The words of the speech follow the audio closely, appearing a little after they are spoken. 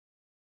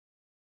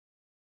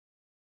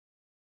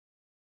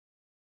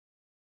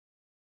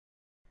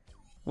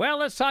Well,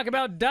 let's talk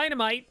about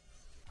Dynamite.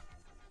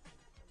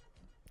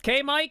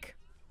 Okay, Mike?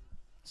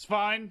 It's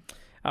fine.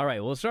 All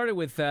right, well, it started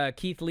with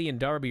Keith Lee and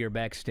Darby are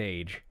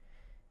backstage.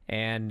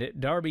 And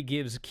Darby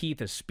gives Keith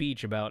a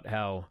speech about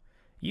how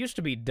you used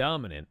to be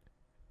dominant,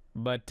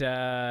 but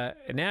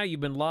now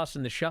you've been lost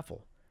in the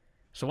shuffle.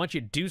 So why don't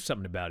you do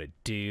something about it,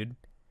 dude?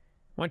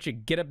 Why don't you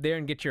get up there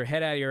and get your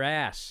head out of your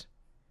ass?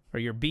 Or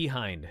your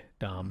behind,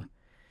 Dom.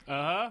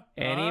 And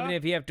even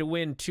if you have to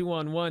win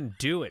 2-on-1,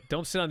 do it.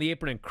 Don't sit on the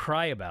apron and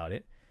cry about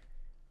it.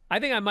 I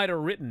think I might have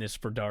written this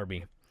for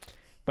Darby.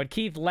 But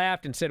Keith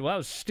laughed and said, well, that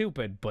was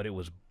stupid, but it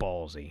was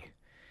ballsy.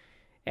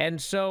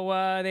 And so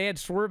they had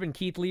Swerve and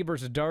Keith Lee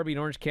versus Darby and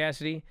Orange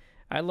Cassidy.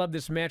 I love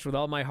this match with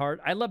all my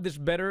heart. I love this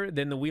better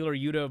than the Wheeler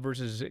Yuta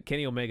versus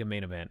Kenny Omega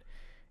main event.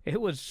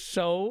 It was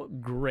so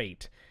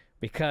great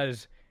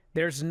because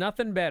there's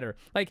nothing better.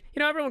 Like, you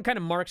know, everyone kind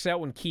of marks out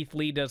when Keith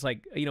Lee does,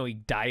 like, you know, he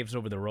dives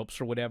over the ropes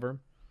or whatever.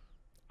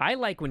 I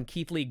like when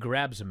Keith Lee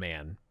grabs a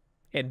man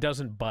and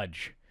doesn't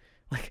budge.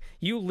 Like,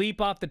 you leap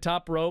off the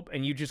top rope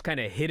and you just kind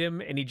of hit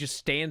him and he just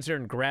stands there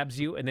and grabs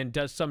you and then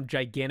does some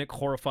gigantic,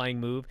 horrifying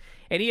move.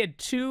 And he had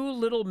two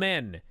little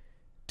men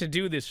to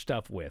do this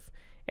stuff with.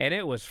 And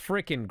it was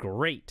freaking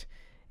great.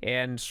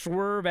 And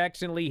Swerve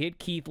accidentally hit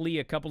Keith Lee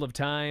a couple of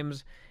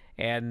times.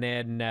 And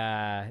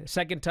then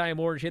second time,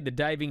 Orange hit the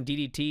diving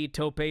DDT,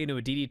 tope into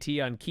a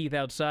DDT on Keith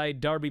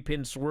outside. Darby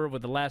pinned Swerve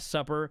with the Last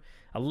Supper.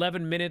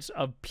 11 minutes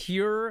of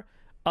pure,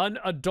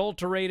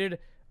 unadulterated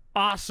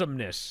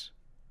awesomeness.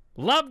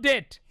 Loved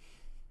it!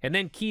 And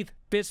then Keith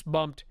fist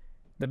bumped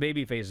the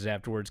babyfaces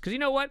afterwards. Because you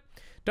know what?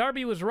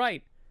 Darby was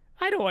right.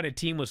 I don't want to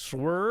team with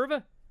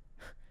Swerve.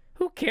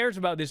 Who cares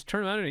about this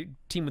tournament? I don't want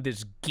to team with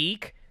this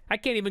geek. I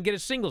can't even get a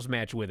singles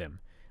match with him.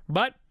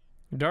 But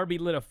Darby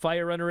lit a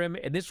fire under him.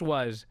 And this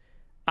was,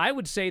 I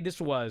would say this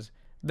was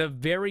the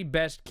very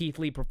best Keith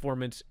Lee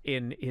performance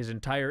in his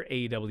entire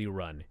AEW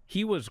run.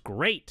 He was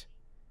great.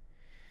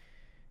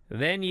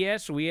 Then,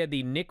 yes, we had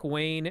the Nick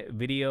Wayne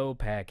video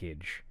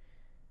package.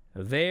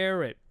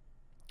 There at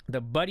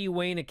the Buddy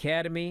Wayne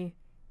Academy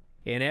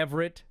in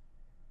Everett.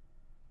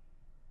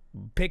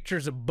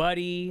 Pictures of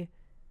Buddy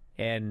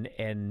and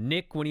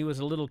Nick when he was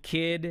a little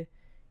kid.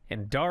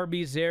 And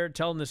Darby's there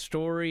telling the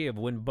story of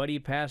when Buddy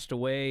passed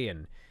away.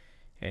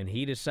 And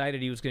he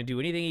decided he was going to do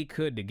anything he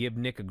could to give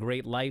Nick a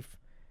great life.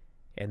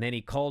 And then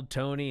he called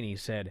Tony and he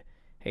said,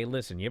 hey,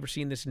 listen, you ever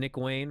seen this Nick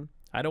Wayne?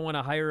 I don't want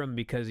to hire him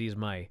because he's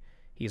my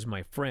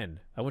friend.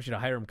 I want you to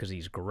hire him because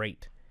he's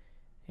great.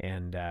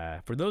 And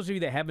for those of you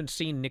that haven't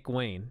seen Nick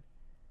Wayne,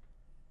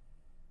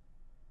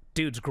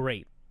 dude's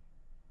great.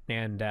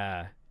 And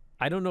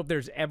I don't know if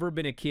there's ever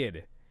been a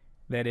kid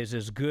that is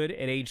as good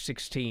at age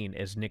 16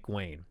 as Nick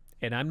Wayne.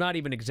 And I'm not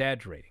even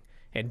exaggerating.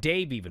 And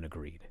Dave even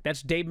agreed.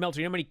 That's Dave Meltzer.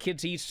 You know how many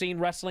kids he's seen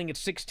wrestling at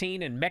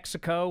 16 in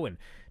Mexico and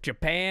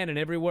Japan and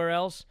everywhere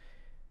else?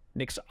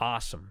 Nick's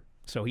awesome.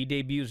 So he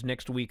debuts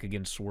next week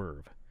against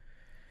Swerve.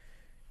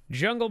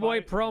 Jungle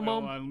Boy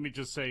promo. Let me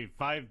just say,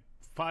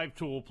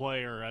 five-tool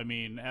player. I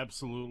mean,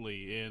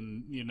 absolutely.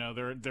 And you know,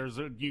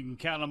 you can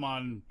count them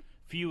on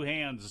few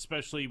hands,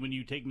 especially when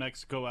you take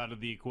Mexico out of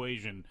the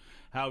equation.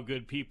 How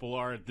good people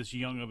are at this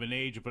young of an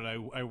age. But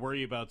I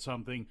worry about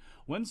something.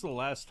 When's the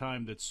last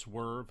time that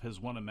Swerve has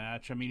won a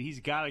match? I mean, he's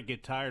got to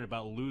get tired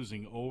about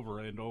losing over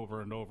and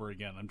over and over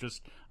again. I'm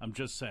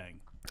just saying.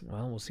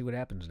 Well, we'll see what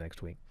happens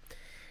next week.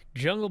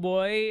 Jungle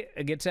Boy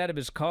gets out of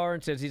his car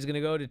and says he's going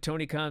to go to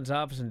Tony Khan's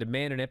office and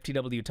demand an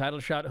FTW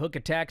title shot. Hook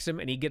attacks him,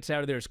 and he gets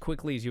out of there as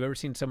quickly as you've ever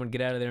seen someone get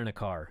out of there in a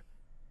car.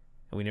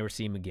 And we never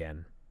see him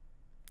again.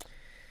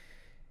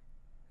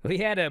 We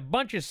had a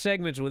bunch of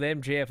segments with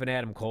MJF and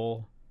Adam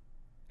Cole.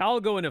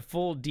 I'll go into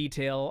full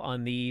detail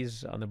on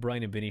these on the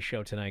Bryan and Vinny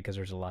show tonight because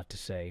there's a lot to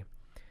say.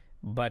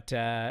 But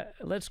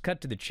let's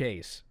cut to the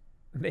chase.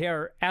 They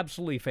are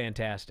absolutely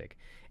fantastic.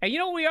 And you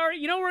know where we are?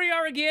 You know where we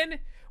are again?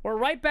 We're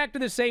right back to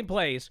the same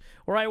place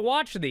where I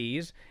watch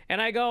these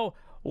and I go,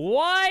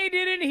 why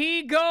didn't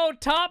he go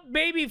top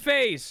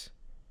babyface?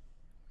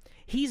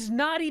 He's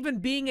not even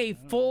being a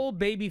full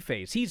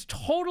babyface. He's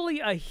totally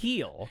a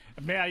heel.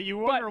 Man, you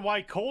wonder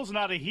why Cole's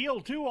not a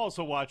heel, too,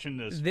 also watching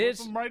this. Flip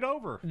him right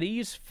over.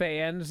 These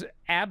fans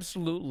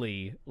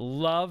absolutely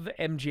love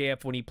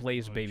MJF when he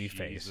plays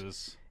babyface.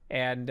 Jesus.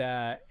 And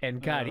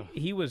God,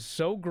 he was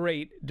so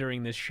great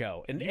during this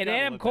show. And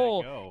Adam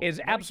Cole is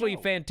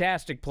absolutely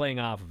fantastic playing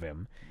off of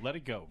him. Let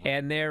it go.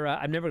 And they're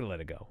I'm never gonna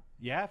let it go.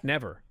 Yeah.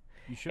 Never.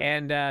 You should.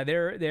 And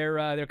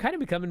they're kind of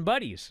becoming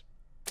buddies.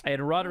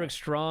 And Roderick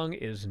Strong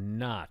is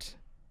not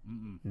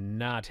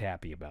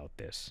happy about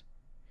this.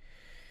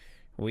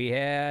 We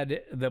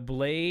had the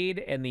Blade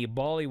and the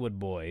Bollywood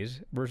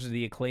Boys versus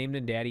the Acclaimed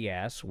and Daddy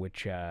Ass,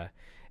 which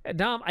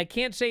Dom, I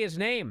can't say his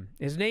name.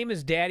 His name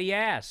is Daddy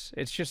Ass.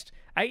 It's just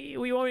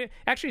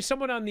actually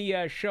someone on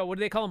the show. What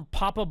do they call him?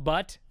 Papa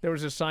Butt. There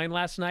was a sign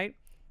last night.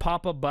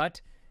 Papa Butt.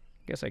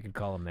 I guess I could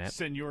call him that.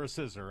 Senor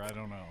Scissor. I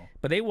don't know.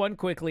 But they won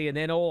quickly, and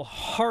then old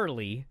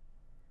Harley,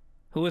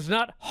 who is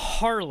not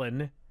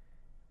Harlan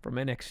from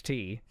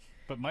NXT,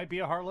 but might be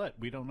a harlot.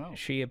 We don't know.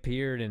 She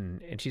appeared,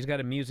 and she's got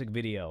a music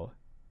video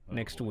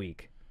next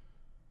week.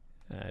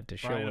 to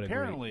show Bryan, what a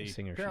great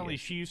singer apparently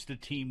she is. she used to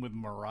team with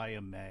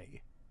Mariah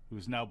May,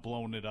 who's now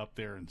blown it up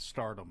there in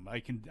stardom. I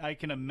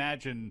can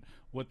imagine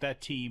what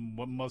that team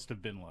must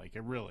have been like.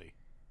 It really.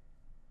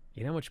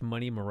 You know how much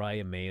money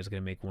Mariah May is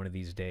going to make one of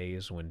these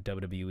days when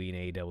WWE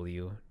and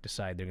AEW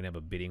decide they're going to have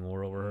a bidding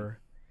war over her?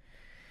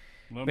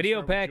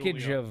 Video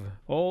package of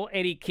old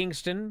Eddie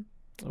Kingston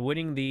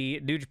winning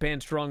the New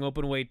Japan Strong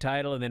Openweight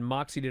title, and then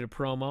Moxley did a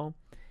promo.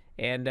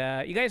 And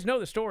you guys know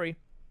the story.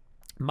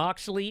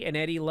 Moxley and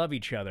Eddie love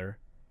each other,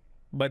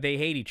 but they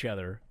hate each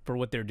other for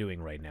what they're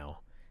doing right now.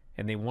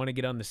 And they want to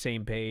get on the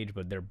same page,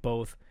 but they're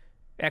both...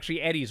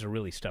 Actually, Eddie's a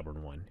really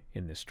stubborn one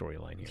in this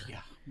storyline here.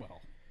 Yeah, well...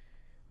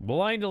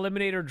 Blind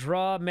eliminator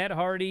draw, Matt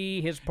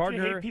Hardy, his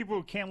partner... You hate people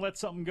who can't let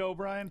something go,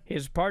 Bryan?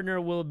 His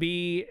partner will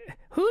be...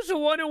 Who's the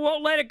one who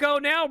won't let it go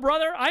now,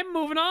 brother? I'm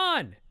moving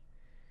on.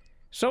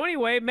 So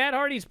anyway, Matt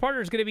Hardy's partner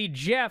is going to be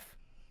Jeff.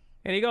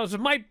 And he goes,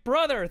 my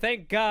brother,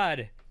 thank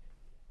God.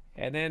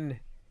 And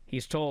then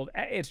he's told,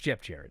 it's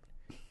Jeff Jarrett.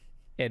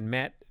 And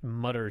Matt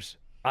mutters,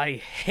 I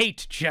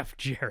hate Jeff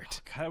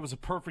Jarrett. God, that was a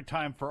perfect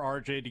time for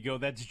RJ to go.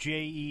 That's Jeff.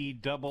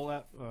 Never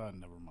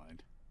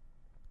mind.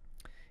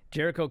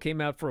 Jericho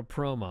came out for a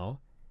promo,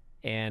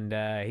 and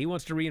he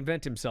wants to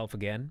reinvent himself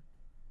again.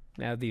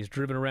 Now that he's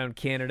driven around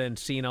Canada and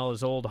seen all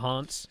his old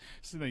haunts.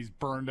 So he's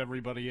burned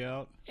everybody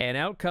out. And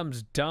out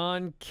comes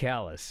Don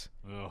Callis.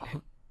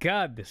 Ugh.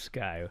 God, this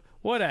guy.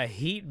 What a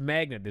heat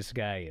magnet this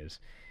guy is.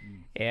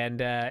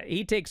 And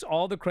he takes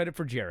all the credit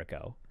for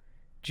Jericho.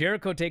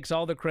 Jericho takes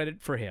all the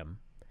credit for him.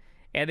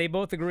 And they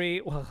both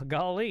agree, well,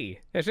 golly.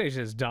 That's what he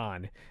says,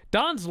 Don.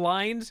 Don's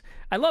lines,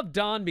 I love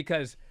Don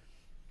because,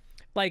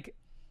 like...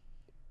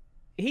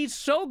 He's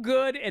so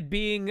good at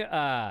being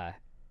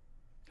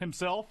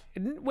himself.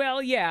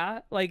 Well, yeah,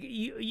 like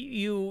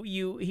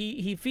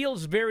he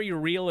feels very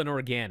real and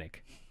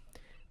organic.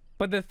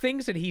 But the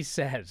things that he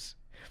says,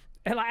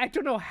 and I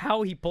don't know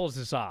how he pulls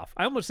this off.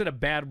 I almost said a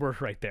bad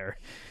word right there.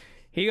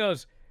 He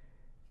goes,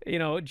 you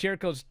know,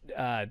 Jericho's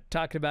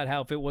talking about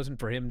how if it wasn't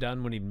for him,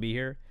 Don wouldn't even be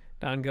here.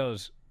 Don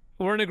goes,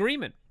 we're in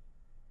agreement.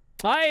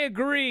 I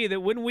agree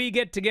that when we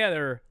get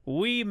together,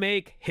 we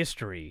make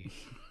history.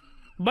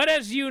 But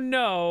as you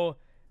know,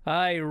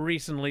 I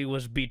recently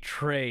was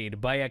betrayed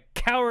by a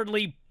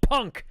cowardly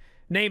punk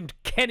named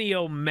Kenny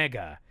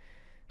Omega.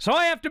 So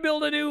I have to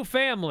build a new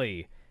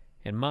family,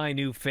 and my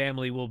new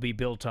family will be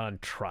built on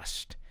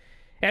trust.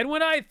 And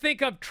when I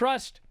think of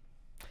trust,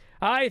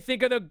 I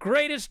think of the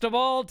greatest of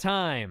all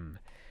time,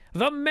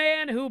 the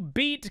man who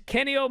beat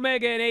Kenny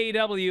Omega in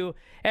AEW,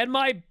 and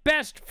my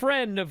best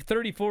friend of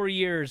 34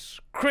 years,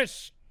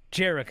 Chris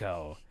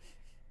Jericho.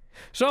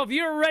 So if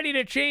you're ready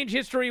to change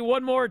history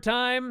one more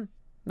time,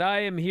 I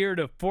am here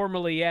to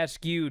formally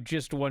ask you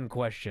just one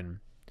question.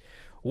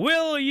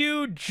 Will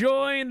you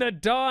join the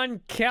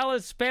Don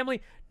Callis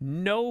family?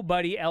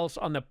 Nobody else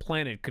on the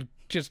planet could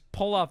just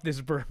pull off this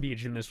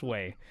verbiage in this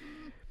way.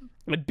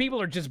 And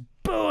people are just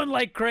booing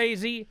like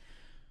crazy.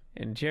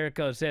 And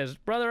Jericho says,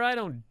 brother, I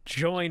don't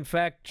join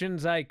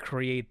factions, I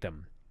create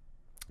them.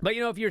 But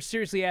you know, if you're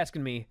seriously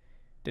asking me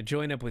to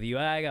join up with you,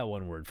 I got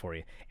one word for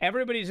you.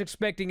 Everybody's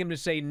expecting him to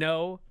say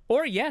no,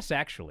 or yes,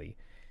 actually.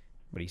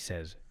 But he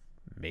says,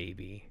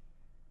 maybe.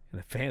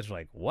 And the fans are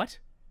like, what?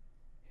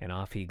 And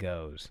off he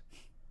goes.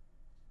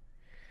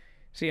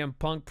 CM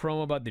Punk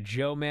promo about the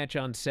Joe match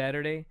on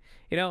Saturday.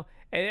 You know,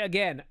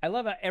 again, I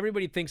love how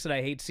everybody thinks that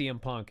I hate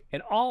CM Punk.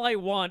 And all I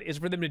want is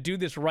for them to do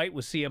this right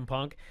with CM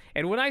Punk.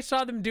 And when I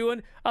saw them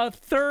doing a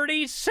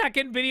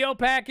 30-second video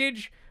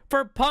package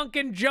for Punk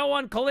and Joe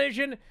on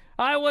Collision,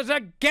 I was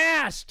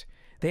aghast.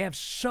 They have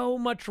so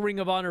much Ring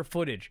of Honor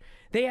footage.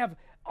 They have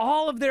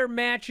all of their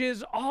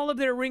matches, all of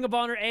their Ring of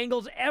Honor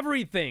angles,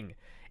 everything.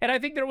 And I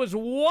think there was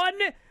one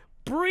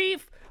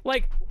brief,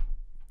 like,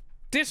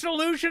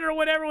 dissolution or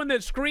whatever when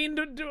the screen,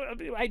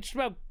 I just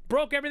about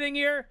broke everything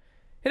here.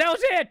 And that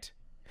was it.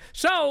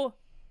 So,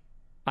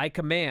 I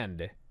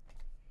command,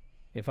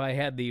 if I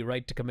had the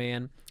right to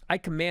command, I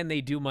command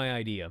they do my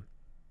idea.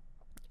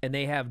 And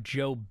they have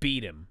Joe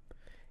beat him.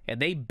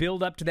 And they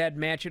build up to that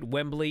match at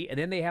Wembley, and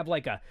then they have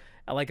like a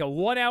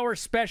 1-hour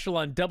special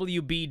on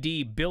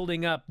WBD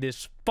building up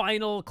this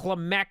final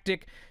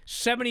climactic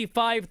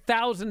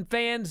 75,000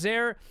 fans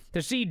there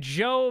to see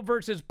Joe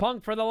versus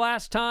Punk for the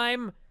last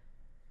time.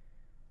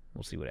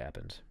 We'll see what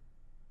happens.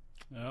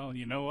 Well,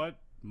 you know what?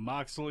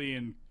 Moxley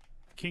and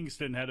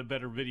Kingston had a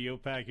better video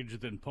package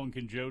than Punk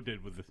and Joe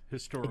did with the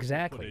historical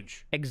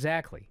footage.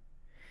 Exactly.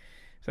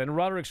 So then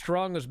Roderick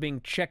Strong was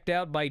being checked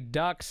out by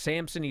Doc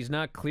Samson. He's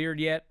not cleared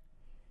yet.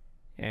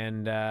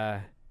 And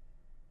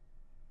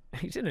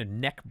he's in a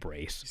neck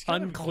brace,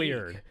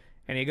 uncleared.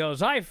 And he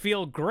goes, I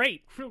feel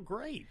great. Feel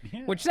great,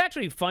 yeah. Which is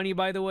actually funny,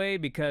 by the way,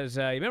 because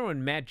you remember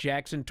when Matt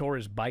Jackson tore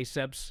his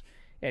biceps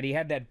and he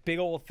had that big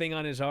old thing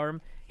on his arm?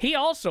 He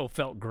also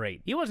felt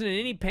great. He wasn't in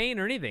any pain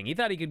or anything. He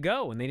thought he could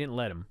go, and they didn't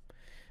let him.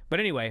 But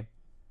anyway,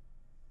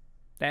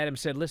 Adam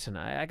said, listen,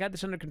 I got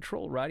this under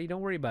control, Roddy.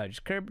 Don't worry about it.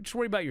 Just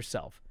worry about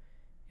yourself.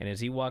 And as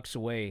he walks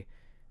away,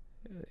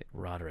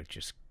 Roderick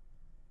just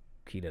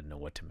he doesn't know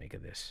what to make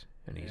of this,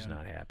 and he's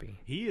not happy.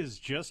 He is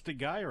just a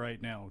guy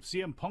right now.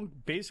 CM Punk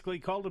basically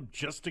called him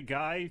just a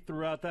guy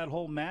throughout that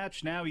whole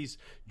match. Now he's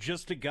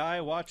just a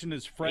guy watching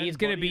his friend. He's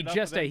going to be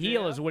just a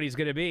heel is what he's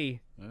going to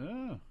be.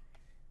 Oh.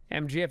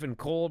 MJF and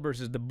Cole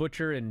versus The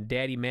Butcher and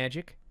Daddy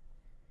Magic.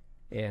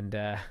 And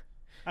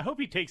I hope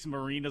he takes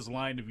Marina's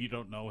line if you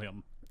don't know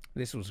him.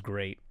 This was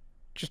great.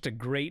 Just a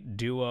great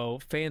duo.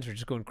 Fans are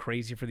just going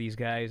crazy for these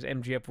guys.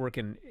 MJF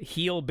working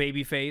heel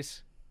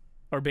babyface,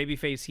 or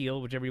babyface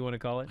heel, whichever you want to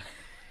call it.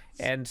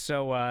 And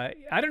so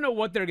I don't know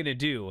what they're going to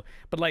do,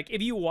 but like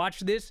if you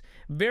watch this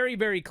very,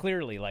 very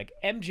clearly, like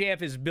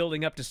MJF is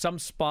building up to some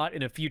spot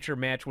in a future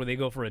match where they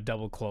go for a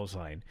double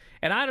clothesline.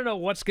 And I don't know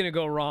what's going to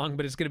go wrong,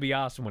 but it's going to be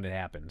awesome when it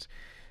happens.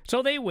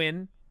 So they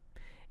win,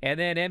 and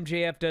then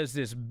MJF does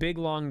this big,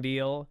 long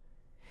deal.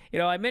 You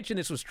know, I mentioned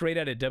this was straight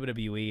out of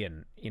WWE,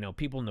 and, you know,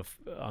 people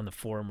on the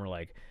forum were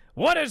like,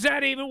 what is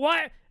that even?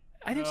 What?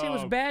 I didn't say it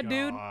was bad,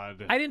 dude.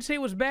 I didn't say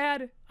it was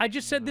bad. I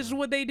just said this is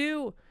what they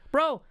do.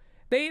 Bro,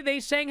 they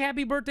sang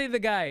happy birthday to the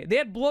guy. They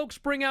had blokes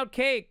bring out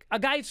cake. A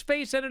guy's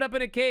face ended up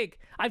in a cake.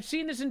 I've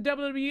seen this in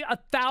WWE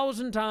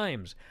 1,000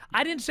 times.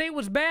 I didn't say it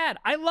was bad.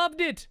 I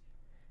loved it.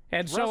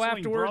 And so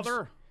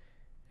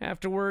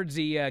afterwards,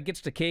 he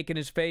gets the cake in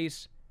his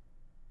face.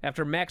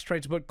 After Max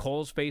tries to put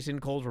Cole's face in,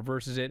 Cole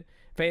reverses it.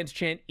 Fans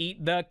chant,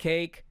 eat the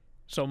cake.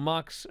 So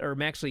Max,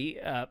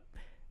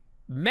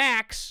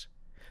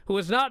 who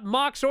is not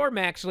Mox or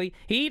Maxley,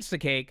 he eats the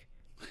cake.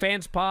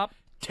 Fans pop.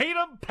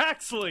 Tatum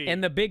Paxley!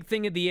 And the big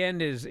thing at the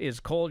end is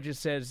Cole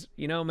just says,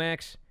 you know,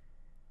 Max,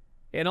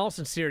 in all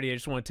sincerity, I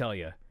just want to tell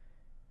you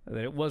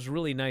that it was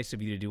really nice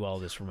of you to do all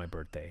this for my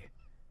birthday.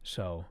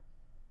 So,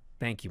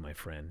 thank you, my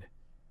friend.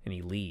 And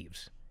he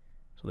leaves.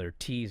 So they're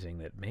teasing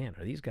that, man,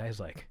 are these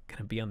guys, like, going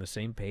to be on the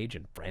same page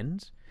and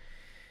friends?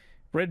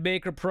 Britt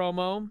Baker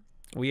promo.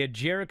 We had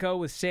Jericho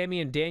with Sammy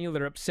and Daniel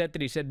that are upset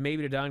that he said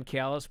maybe to Don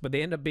Callis, but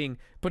they end up being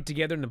put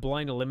together in the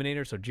blind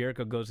eliminator, so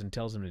Jericho goes and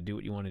tells him to do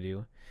what you want to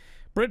do.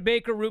 Britt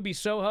Baker, Ruby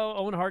Soho,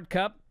 Owen Hart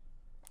Cup.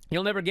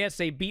 You'll never guess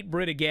they beat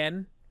Britt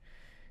again.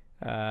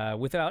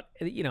 Without,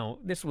 you know,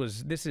 this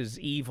is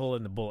evil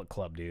in the Bullet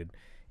Club, dude.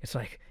 It's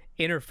like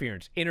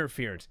interference right in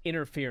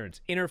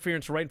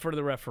front of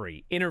the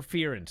referee.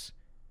 Interference.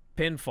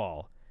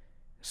 Pinfall.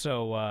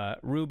 So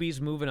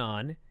Ruby's moving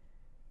on.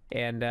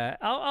 And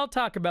I'll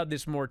talk about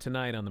this more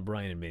tonight on the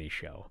Bryan and Minnie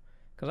Show,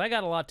 because I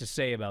got a lot to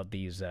say about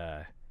these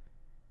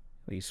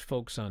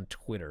folks on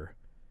Twitter.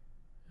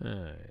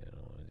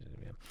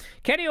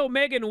 Kenny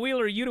Omega and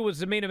Wheeler Yuta was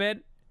the main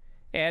event,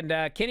 and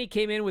Kenny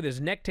came in with his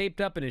neck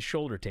taped up and his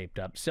shoulder taped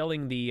up,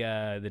 selling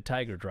the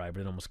Tiger Driver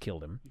that almost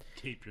killed him.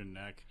 Taped your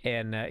neck.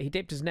 And he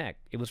taped his neck.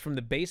 It was from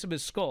the base of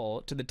his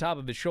skull to the top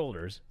of his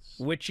shoulders,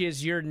 which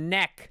is your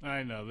neck.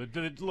 I know.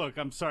 Look,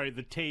 I'm sorry,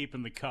 the tape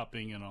and the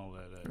cupping and all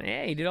that.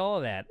 Yeah, he did all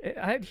of that.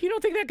 You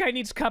don't think that guy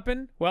needs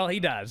cupping? Well, he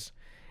does.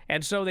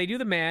 And so they do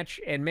the match,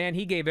 and man,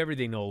 he gave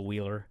everything to old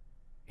Wheeler.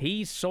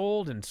 He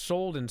sold and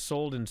sold and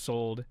sold and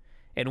sold,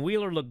 and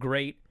Wheeler looked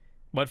great.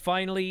 But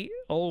finally,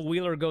 old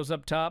Wheeler goes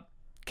up top.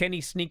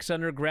 Kenny sneaks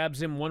under,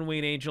 grabs him,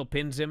 one-winged angel,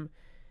 pins him,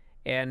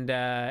 and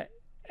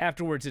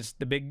afterwards it's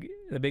the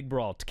big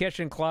brawl.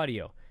 Takeshi and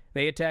Claudio,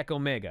 they attack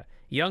Omega.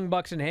 Young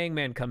Bucks and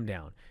Hangman come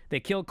down. They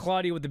kill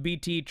Claudio with the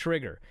BT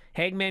trigger.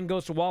 Hangman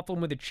goes to waffle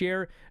him with a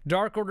chair.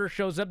 Dark Order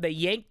shows up. They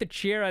yank the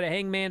chair out of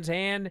Hangman's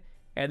hand,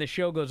 and the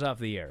show goes off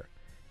the air.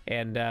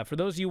 And for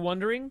those of you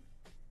wondering,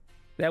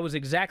 that was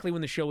exactly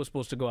when the show was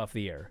supposed to go off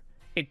the air.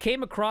 It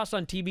came across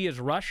on TV as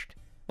rushed,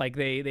 like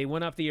they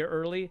went off the air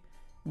early,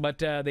 but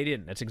they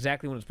didn't. That's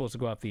exactly when it was supposed to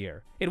go off the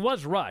air. It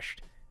was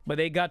rushed, but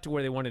they got to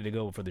where they wanted to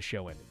go before the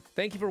show ended.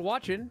 Thank you for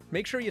watching.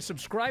 Make sure you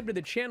subscribe to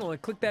the channel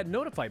and click that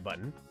notify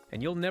button,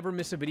 and you'll never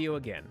miss a video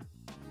again.